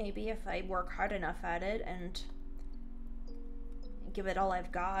 Maybe if I work hard enough at it and give it all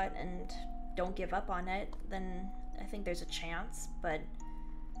I've got and don't give up on it, then I think there's a chance. But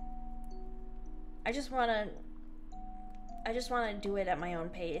I just want to do it at my own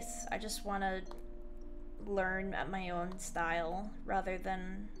pace. I just want to learn at my own style rather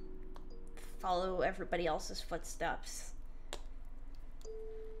than follow everybody else's footsteps.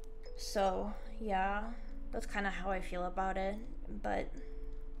 So yeah, that's kind of how I feel about it. But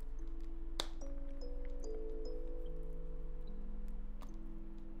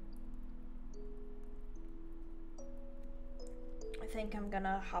I think I'm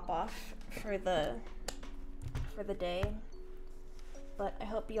gonna hop off for the day. But I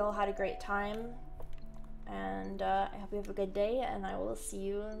hope you all had a great time, and I hope you have a good day, and I will see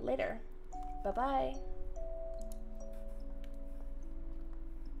you later. Bye bye.